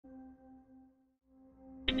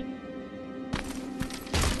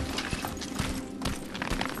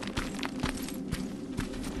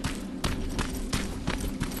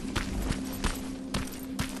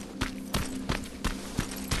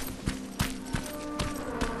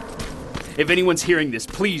If anyone's hearing this,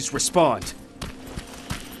 please respond.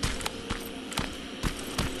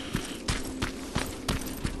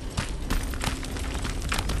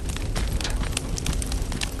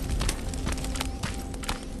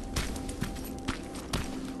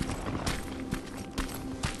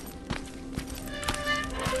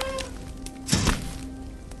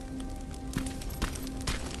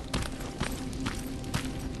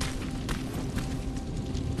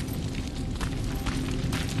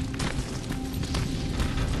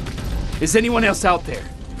 Is anyone else out there?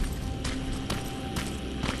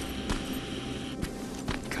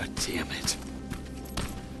 God damn it.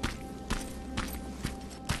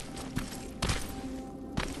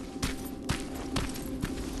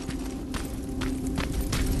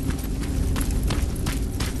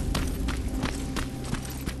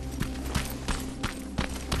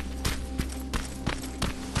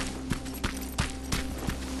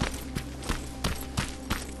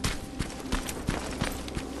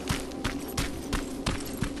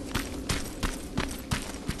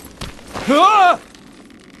 Ah!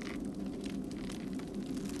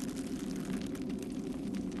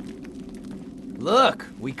 Look,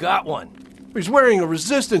 we got one. He's wearing a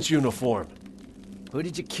resistance uniform. Who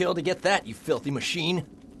did you kill to get that, you filthy machine?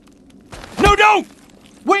 No, don't!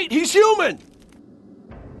 Wait, he's human!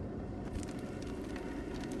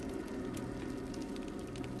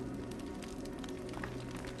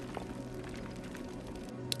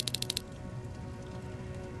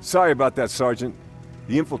 Sorry about that, Sergeant.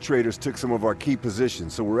 The infiltrators took some of our key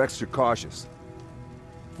positions, so we're extra cautious.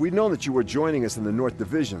 If we'd known that you were joining us in the North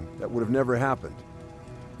Division, that would have never happened.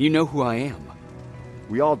 You know who I am.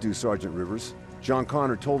 We all do, Sergeant Rivers. John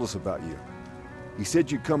Connor told us about you. He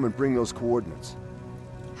said you'd come and bring those coordinates.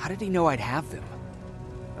 How did he know I'd have them?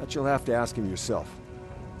 That you'll have to ask him yourself.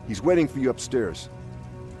 He's waiting for you upstairs.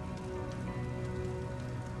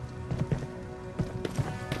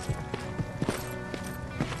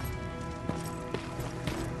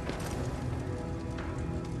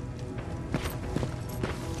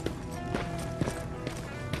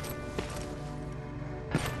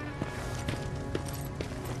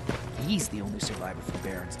 He's the only survivor from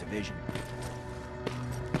Baron's division.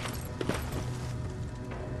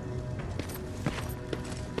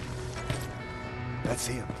 That's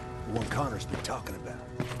him, the one Connor's been talking about.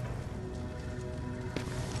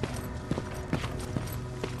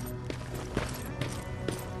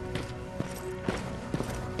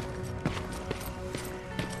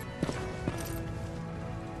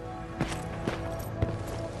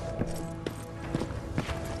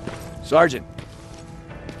 Sergeant.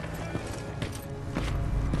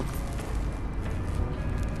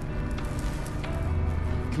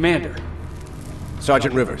 Commander.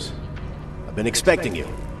 Sergeant Rivers, I've been expecting you.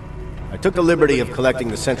 I took the liberty of collecting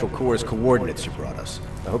the Central Corps' coordinates you brought us.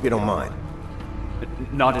 I hope you don't mind.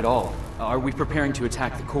 Not at all. Are we preparing to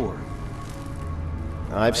attack the Corps?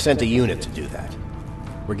 I've sent a unit to do that.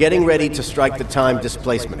 We're getting ready to strike the time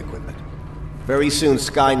displacement equipment. Very soon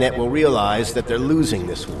Skynet will realize that they're losing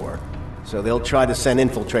this war, so they'll try to send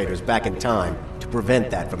infiltrators back in time to prevent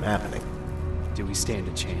that from happening. Do we stand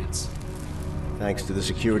a chance? Thanks to the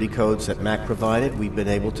security codes that Mac provided, we've been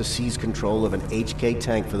able to seize control of an HK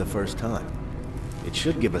tank for the first time. It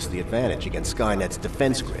should give us the advantage against Skynet's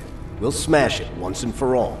defense grid. We'll smash it once and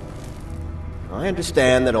for all. I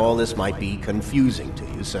understand that all this might be confusing to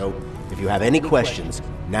you, so if you have any questions,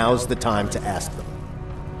 now's the time to ask them.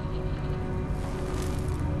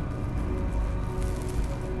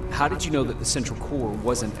 How did you know that the Central Corps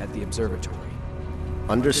wasn't at the observatory?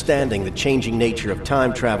 Understanding the changing nature of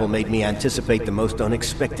time travel made me anticipate the most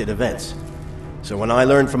unexpected events. So when I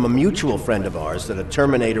learned from a mutual friend of ours that a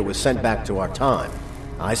Terminator was sent back to our time,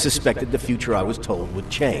 I suspected the future I was told would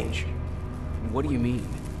change. What do you mean?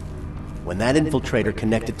 When that infiltrator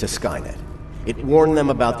connected to Skynet, it warned them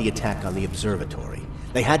about the attack on the observatory.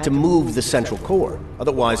 They had to move the Central Corps,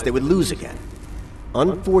 otherwise they would lose again.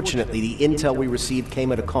 Unfortunately, the intel we received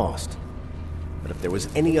came at a cost. But if there was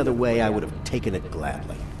any other way, I would have taken it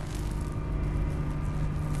gladly.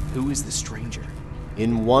 Who is the stranger?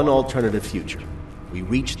 In one alternative future, we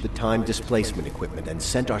reached the time displacement equipment and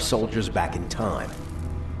sent our soldiers back in time.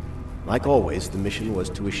 Like always, the mission was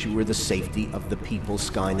to assure the safety of the people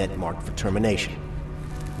Skynet marked for termination.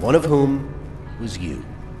 One of whom was you.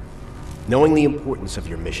 Knowing the importance of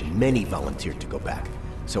your mission, many volunteered to go back.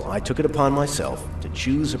 So I took it upon myself to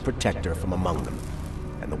choose a protector from among them.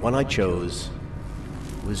 And the one I chose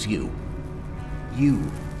was you. You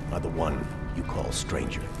are the one you call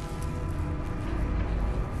stranger.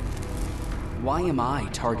 Why am I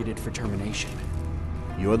targeted for termination?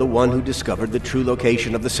 You're the one who discovered the true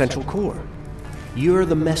location of the Central Corps. You're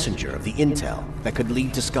the messenger of the intel that could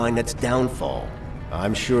lead to Skynet's downfall.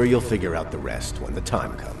 I'm sure you'll figure out the rest when the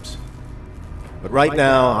time comes. But right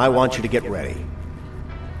now, I want you to get ready.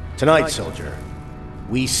 Tonight, soldier,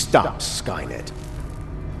 we stop Skynet.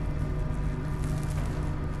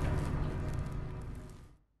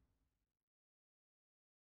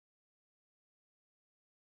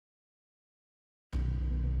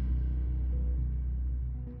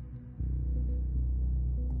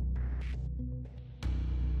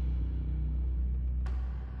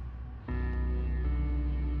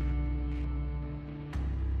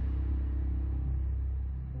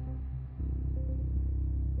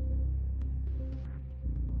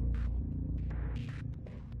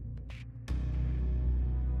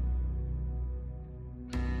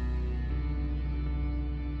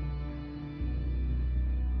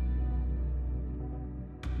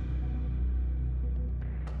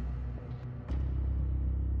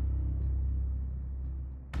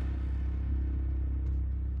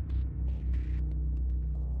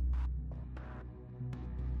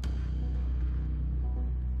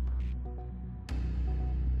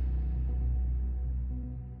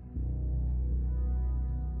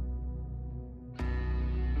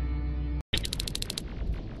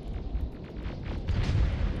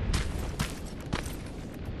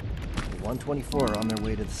 The 124 are on their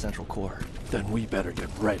way to the central core. Then we better get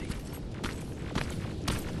ready.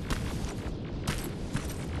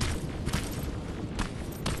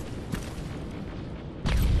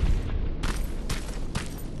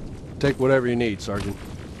 Take whatever you need, Sergeant.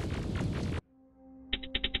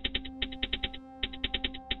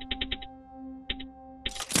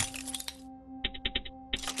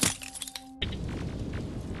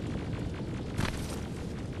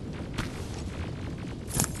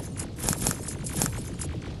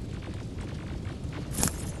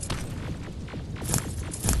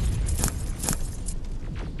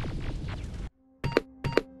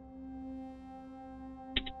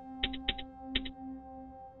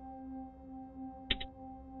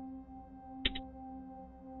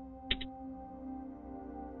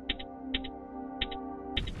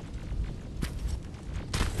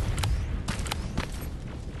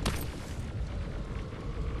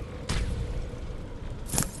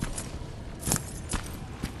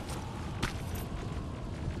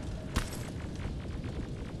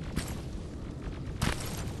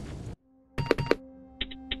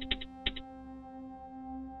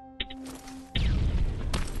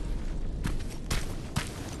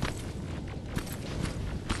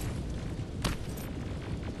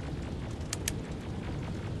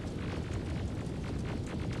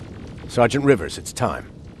 Sergeant Rivers, it's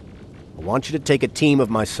time. I want you to take a team of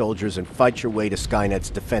my soldiers and fight your way to Skynet's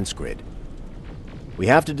defense grid. We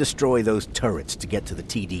have to destroy those turrets to get to the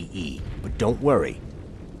TDE, but don't worry.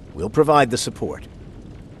 We'll provide the support.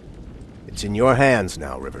 It's in your hands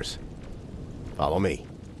now, Rivers. Follow me.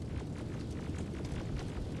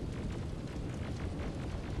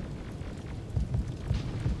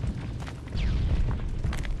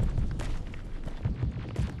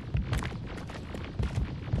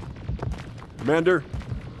 Commander?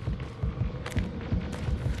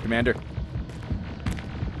 Commander.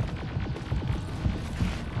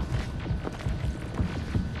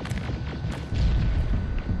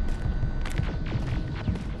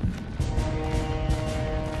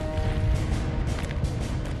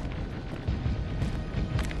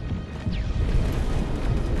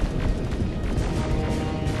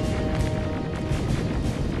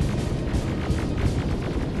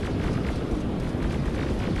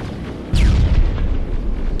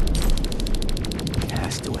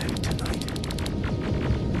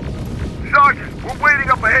 Sergeant, we're waiting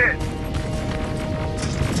up ahead.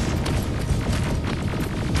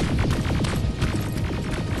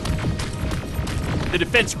 The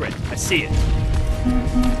defense grid. I see it.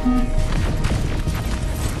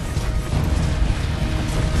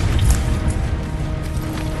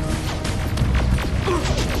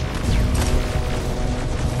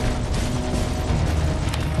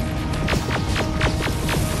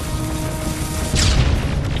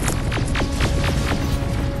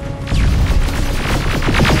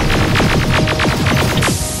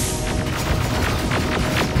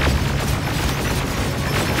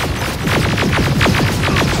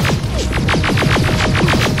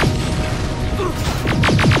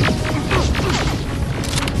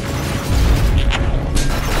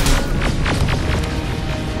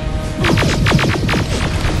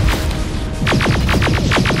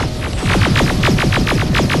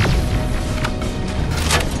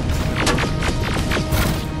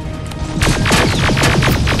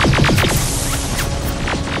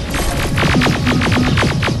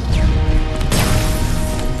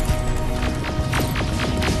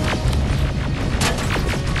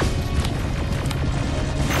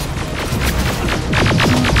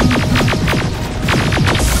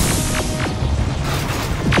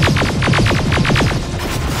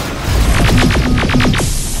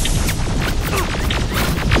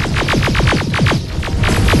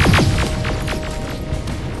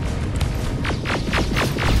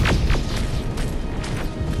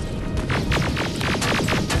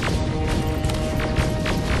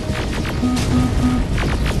 Watch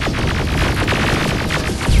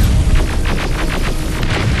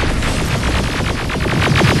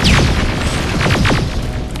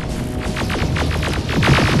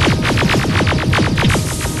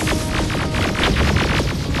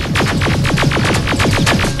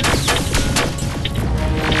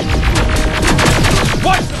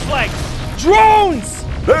the flank! Drones!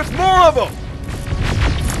 There's more of them!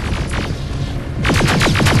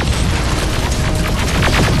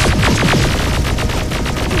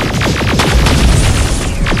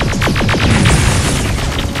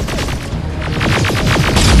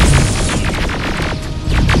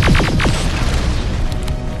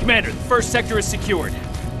 Commander, the first sector is secured.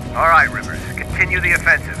 All right, Rivers. Continue the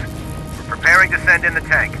offensive. We're preparing to send in the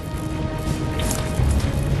tank.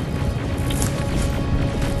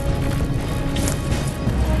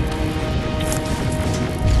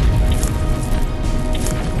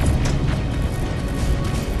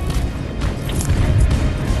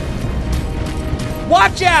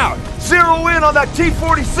 Watch out! Zero in on that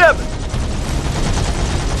T-47!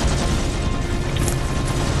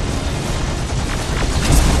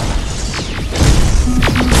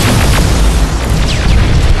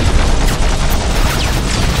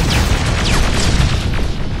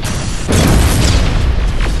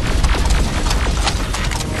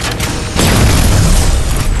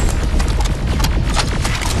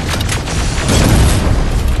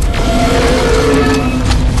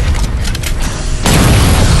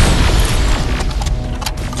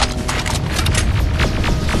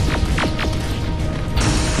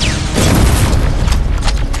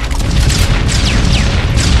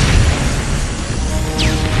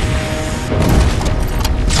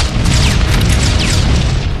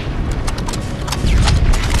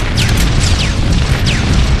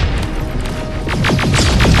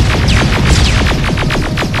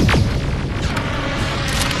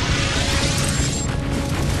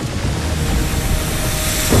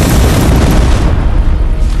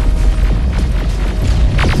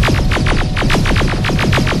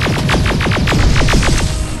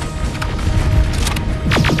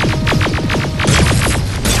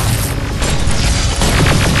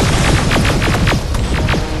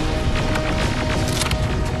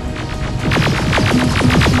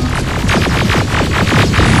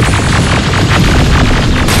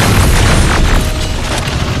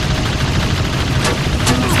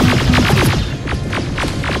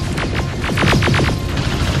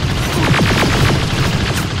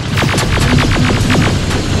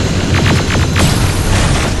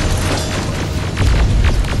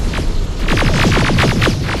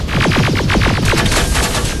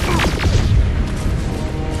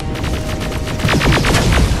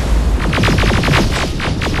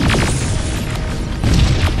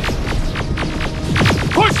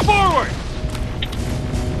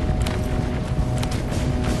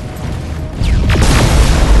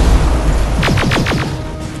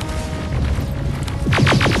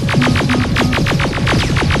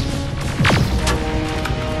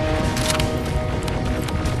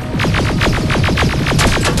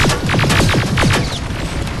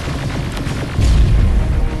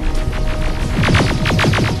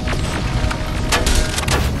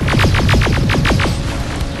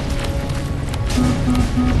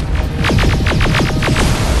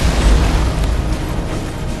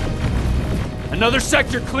 Another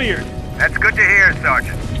sector cleared. That's good to hear,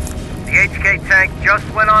 Sergeant. The HK tank just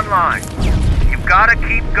went online. You've got to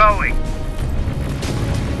keep going.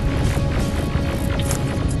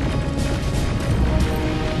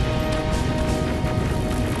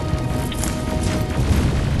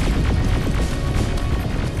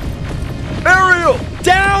 Aerial!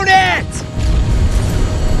 Down it!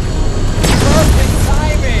 Perfect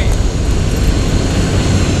timing!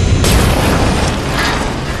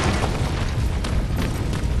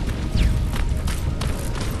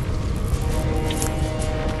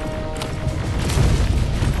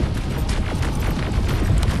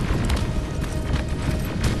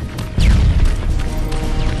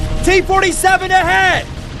 T-47 ahead!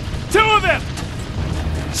 Two of them!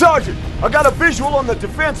 Sergeant, I got a visual on the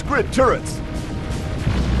defense grid turrets.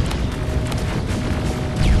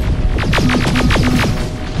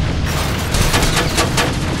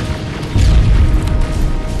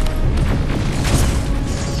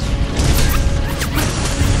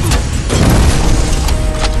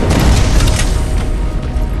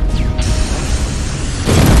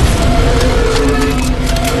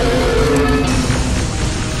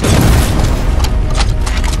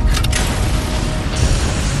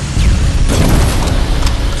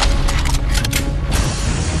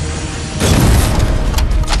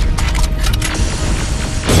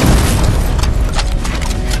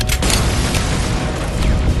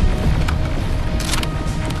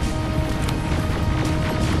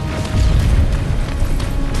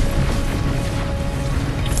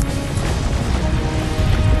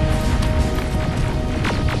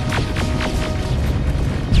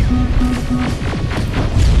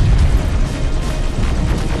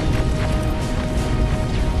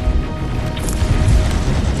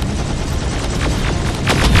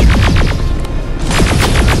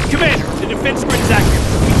 Commander, the defense grid is active.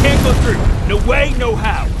 We can't go through. No way, no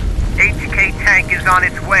how. HK tank is on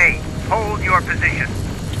its way. Hold your position.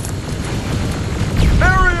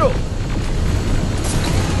 Aerial!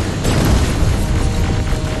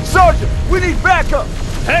 Sergeant, we need backup!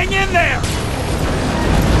 Hang in there!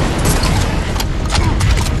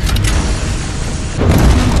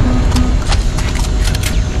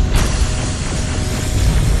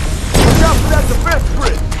 Watch out for that defense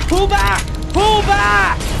grid! Pull back! Pull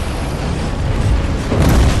back!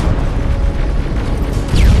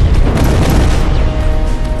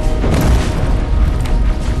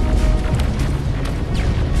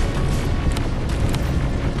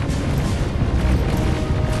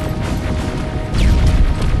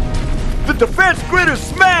 The defense grid is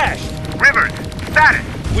smashed! Rivers,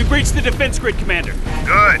 status. We breached the defense grid, Commander.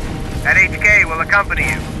 Good. That HK will accompany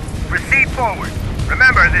you. Proceed forward.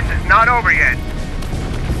 Remember, this is not over yet.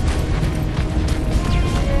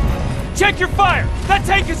 Check your fire! That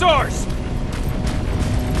tank is ours!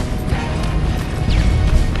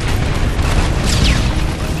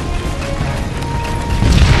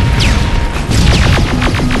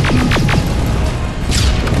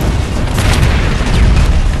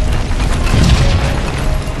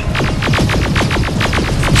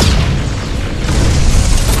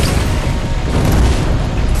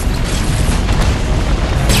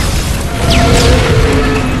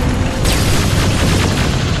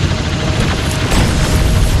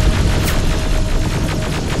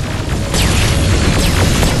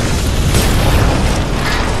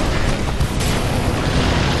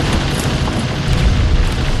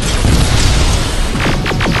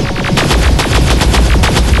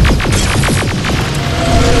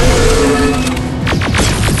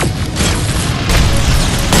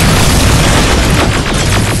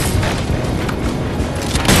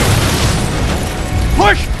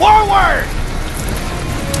 Push forward!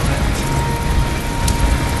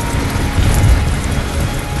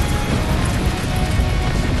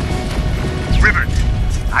 Rivers,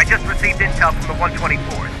 I just received intel from the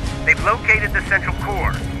 124th. They've located the central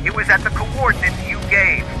core. It was at the coordinates you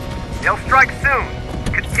gave. They'll strike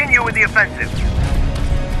soon. Continue with the offensive.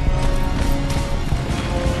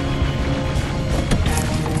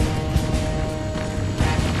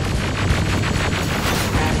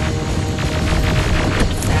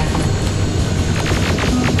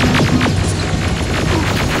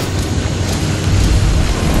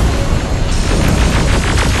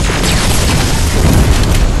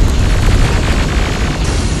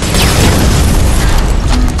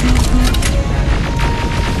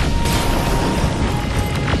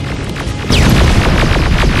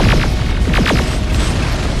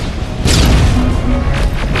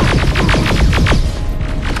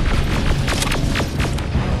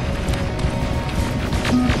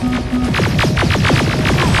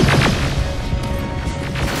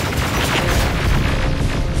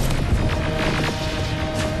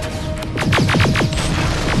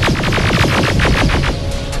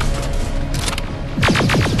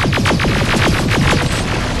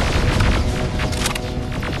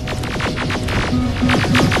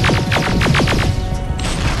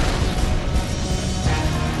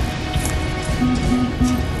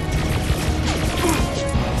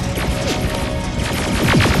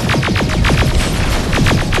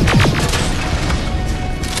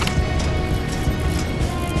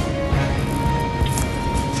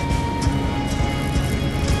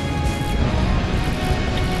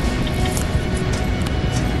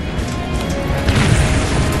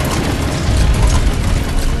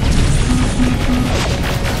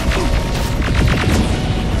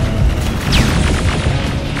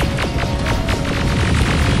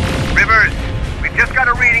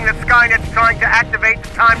 Skynet's trying to activate the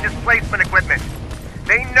time displacement equipment.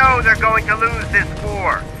 They know they're going to lose this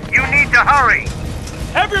war. You need to hurry!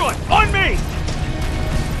 Everyone, on me!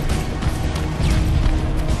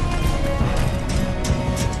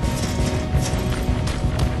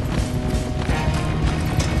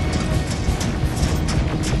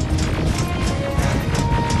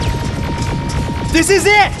 This is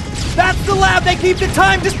it! That's the lab they keep the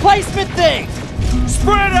time displacement thing!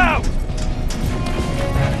 Spread out!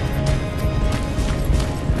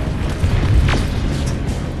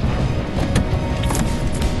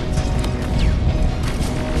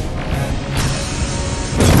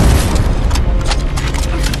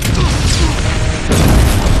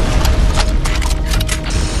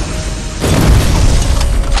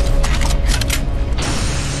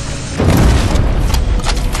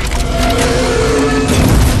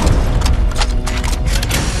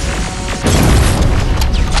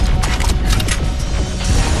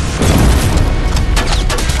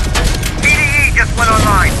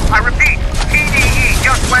 repeat, TDE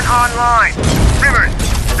just went online. Rivers,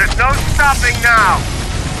 there's no stopping now.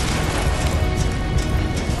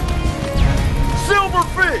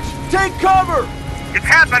 Silverfish! Take cover! It's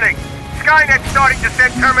happening. Skynet's starting to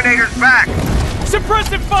send Terminators back.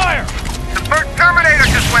 Suppressive fire! The first Terminator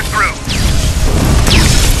just went through.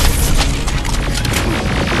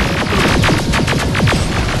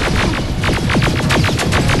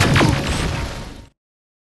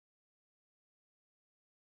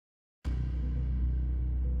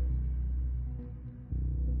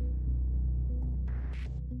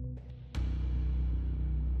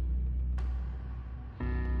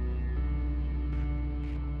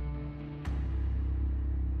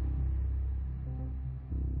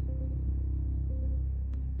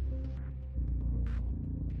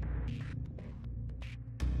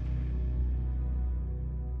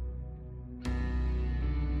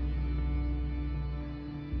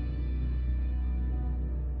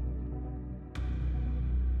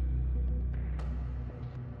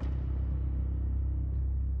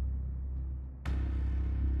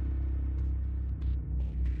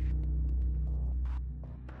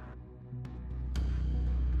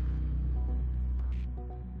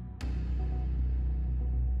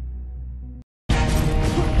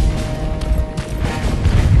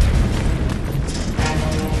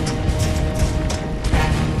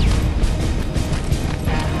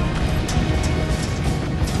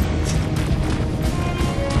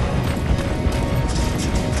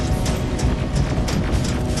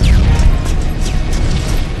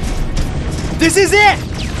 This is it!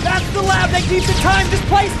 That's the lab that keeps the time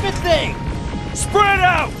displacement thing! Spread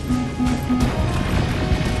out!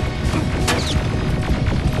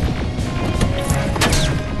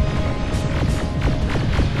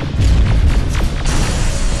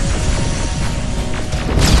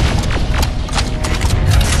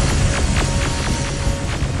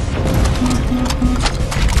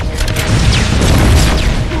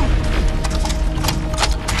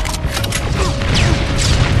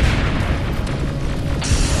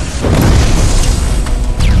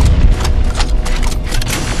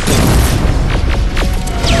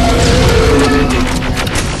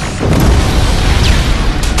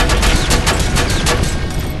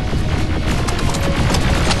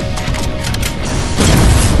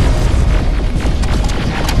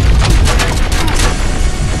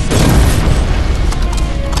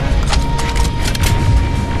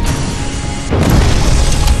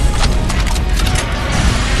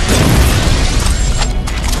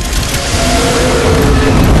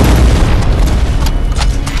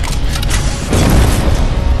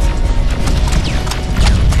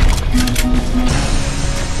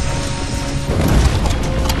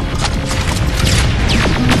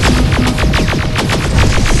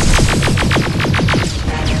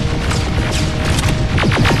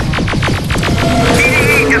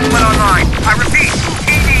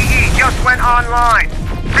 Online.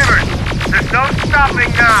 Rivers, there's no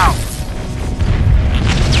stopping now.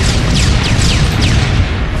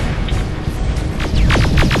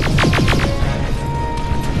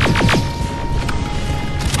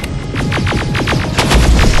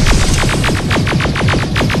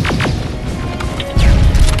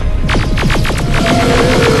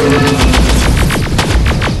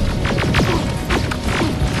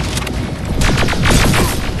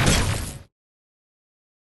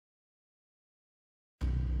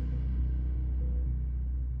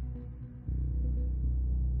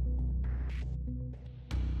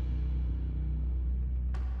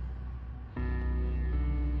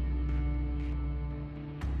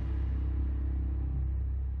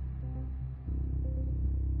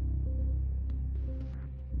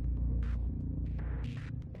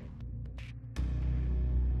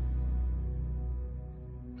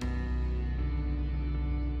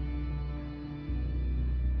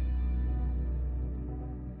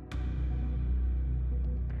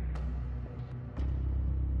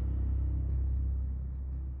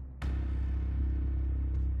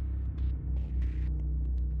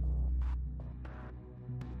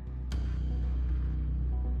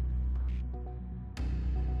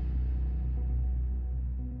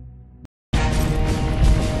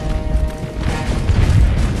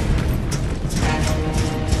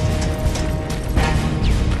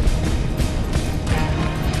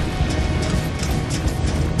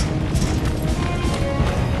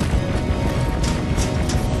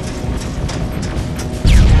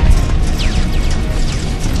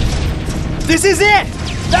 This is it!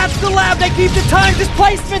 That's the lab that keeps the time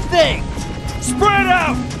displacement thing! Spread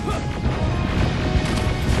out!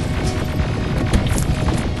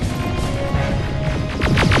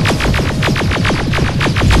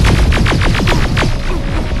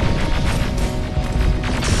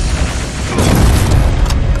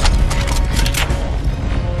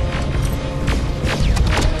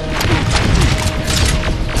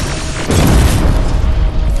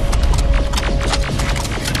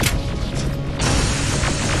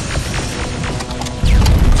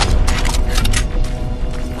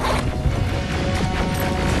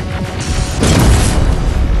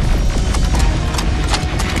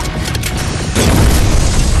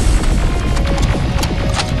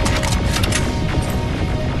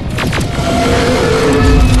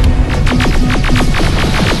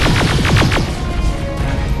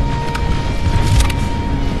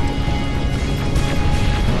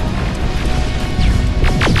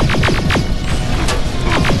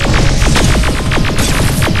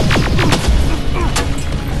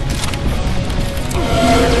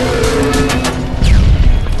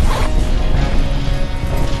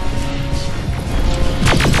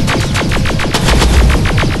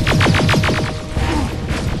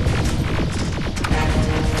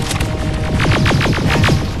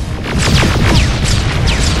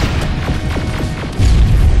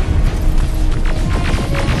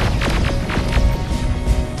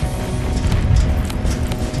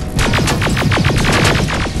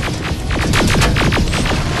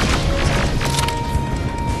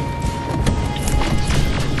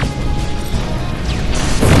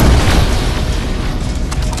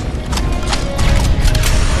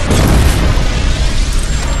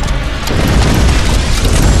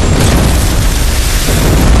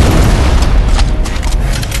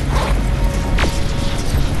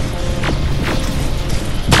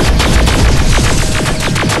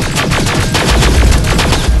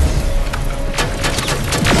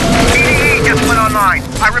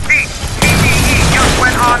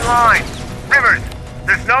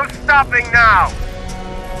 stopping now!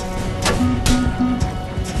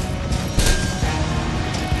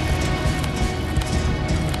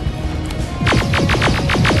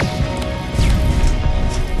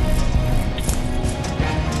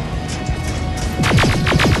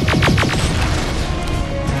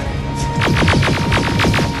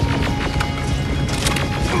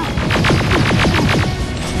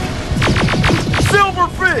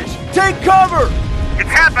 Silverfish! Take cover! It's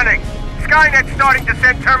happening! Skynet's starting to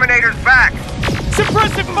send Terminators back!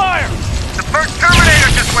 Suppressive fire! The first Terminator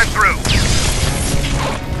just went through!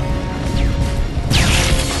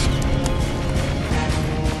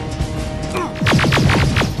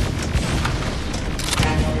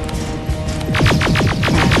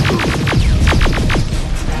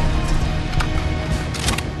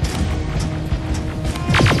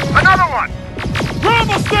 Another one! We're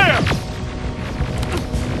almost there!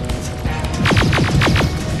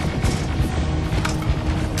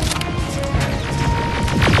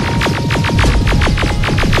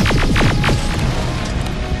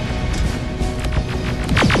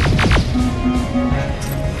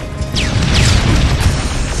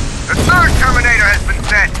 The third Terminator has been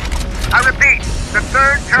sent! I repeat, the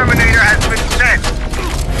third Terminator has been sent!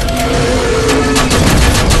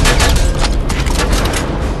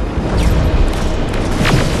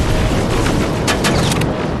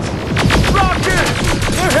 Rocket!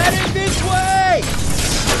 They're heading this way!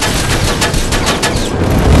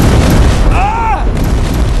 Ah!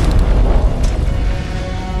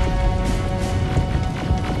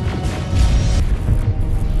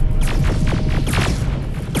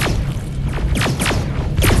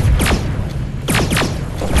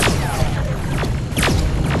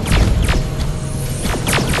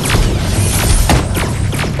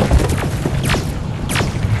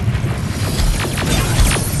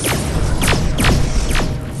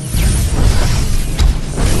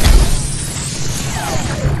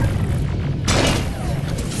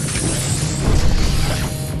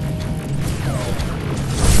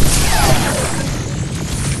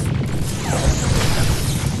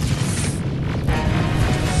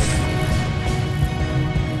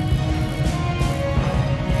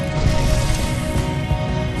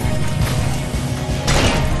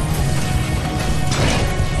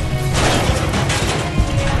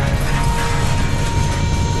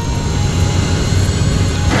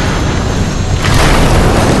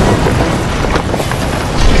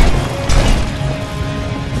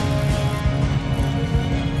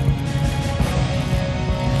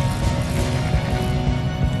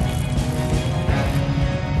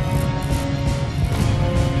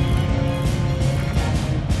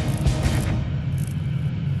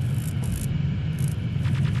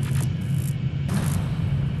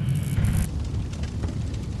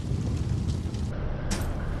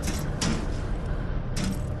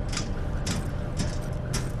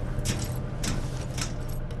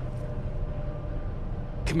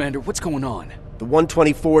 Commander, what's going on? The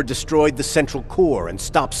 124 destroyed the central core and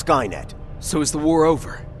stopped Skynet. So is the war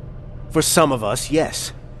over? For some of us,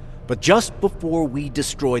 yes. But just before we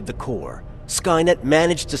destroyed the core, Skynet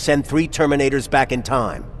managed to send 3 Terminators back in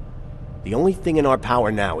time. The only thing in our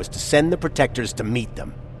power now is to send the Protectors to meet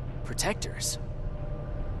them. Protectors?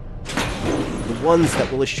 The ones that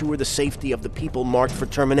will assure the safety of the people marked for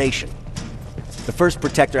termination. The first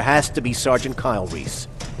Protector has to be Sergeant Kyle Reese.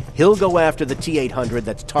 He'll go after the T-800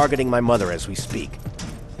 that's targeting my mother as we speak.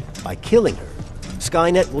 By killing her,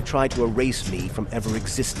 Skynet will try to erase me from ever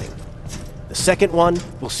existing. The second one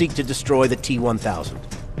will seek to destroy the T-1000.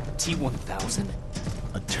 T-1000?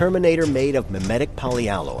 A Terminator made of mimetic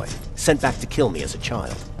polyalloy, sent back to kill me as a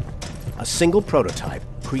child. A single prototype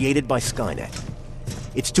created by Skynet.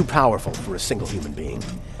 It's too powerful for a single human being.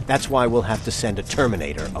 That's why we'll have to send a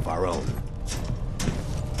Terminator of our own.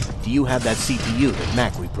 Do you have that CPU that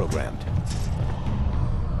Mac reprogrammed?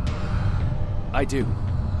 I do.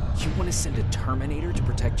 You want to send a Terminator to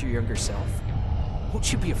protect your younger self?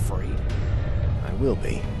 Won't you be afraid? I will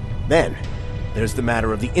be. Then, there's the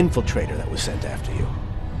matter of the infiltrator that was sent after you.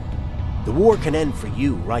 The war can end for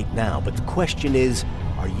you right now, but the question is,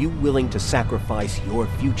 are you willing to sacrifice your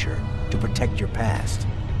future to protect your past?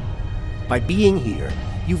 By being here,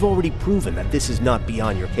 you've already proven that this is not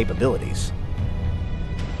beyond your capabilities.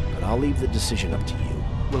 But I'll leave the decision up to you.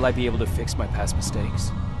 Will I be able to fix my past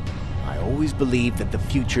mistakes? I always believe that the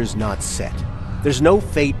future's not set. There's no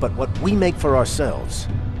fate but what we make for ourselves.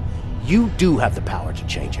 You do have the power to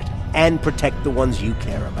change it, and protect the ones you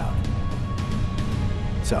care about.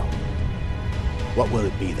 So, what will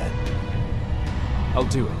it be then? I'll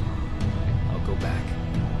do it. I'll go back.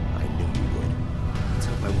 I knew you would. Let's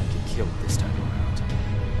hope I won't get killed this time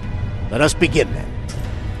around. Let us begin then.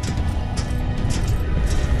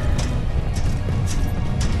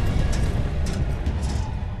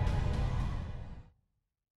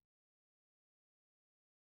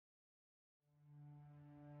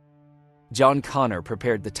 John Connor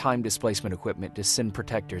prepared the time displacement equipment to send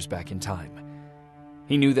protectors back in time.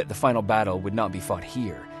 He knew that the final battle would not be fought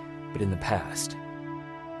here, but in the past.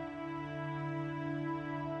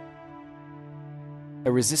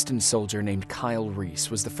 A resistance soldier named Kyle Reese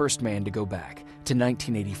was the first man to go back to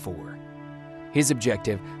 1984. His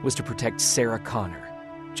objective was to protect Sarah Connor,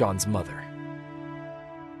 John's mother.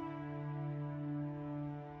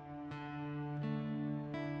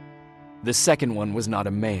 The second one was not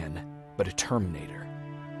a man, but a Terminator.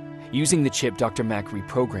 Using the chip Dr. Mack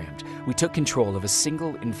reprogrammed, we took control of a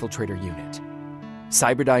single infiltrator unit,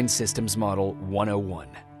 Cyberdyne Systems Model 101.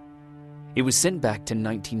 It was sent back to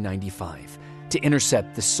 1995 to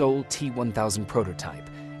intercept the sole T-1000 prototype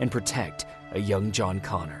and protect a young John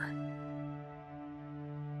Connor.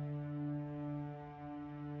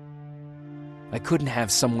 I couldn't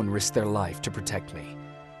have someone risk their life to protect me.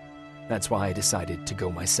 That's why I decided to go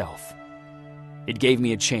myself. It gave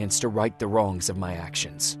me a chance to right the wrongs of my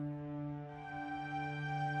actions.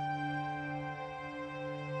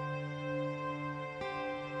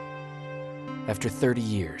 After 30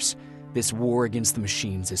 years, this war against the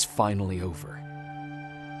machines is finally over.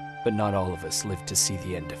 But not all of us lived to see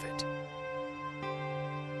the end of it.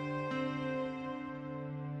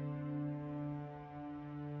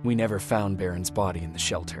 We never found Baron's body in the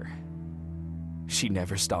shelter. She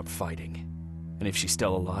never stopped fighting, and if she's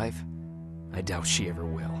still alive, I doubt she ever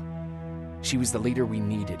will. She was the leader we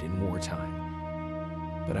needed in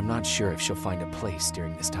wartime, but I'm not sure if she'll find a place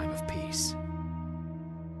during this time of peace.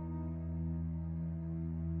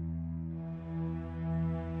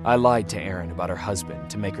 I lied to Erin about her husband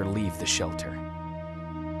to make her leave the shelter.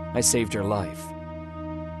 I saved her life,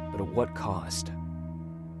 but at what cost?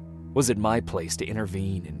 Was it my place to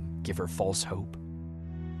intervene and give her false hope?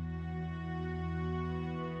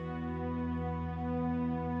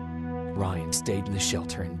 Ryan stayed in the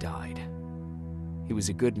shelter and died. He was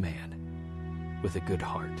a good man with a good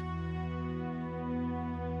heart.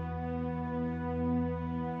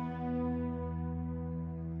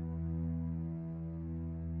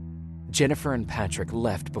 Jennifer and Patrick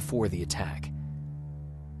left before the attack.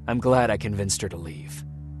 I'm glad I convinced her to leave.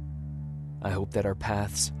 I hope that our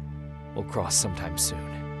paths will cross sometime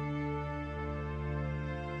soon.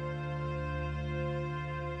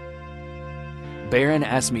 Baron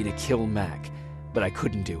asked me to kill Mac, but I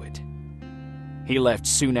couldn't do it. He left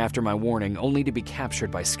soon after my warning, only to be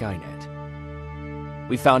captured by Skynet.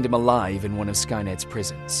 We found him alive in one of Skynet's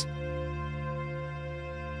prisons.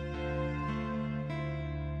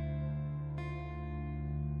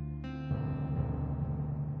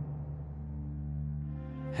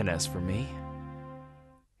 And as for me,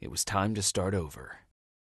 it was time to start over.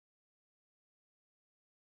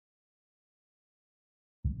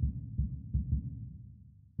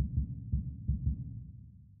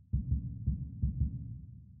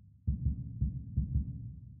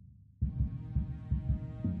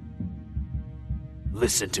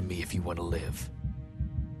 Listen to me if you want to live.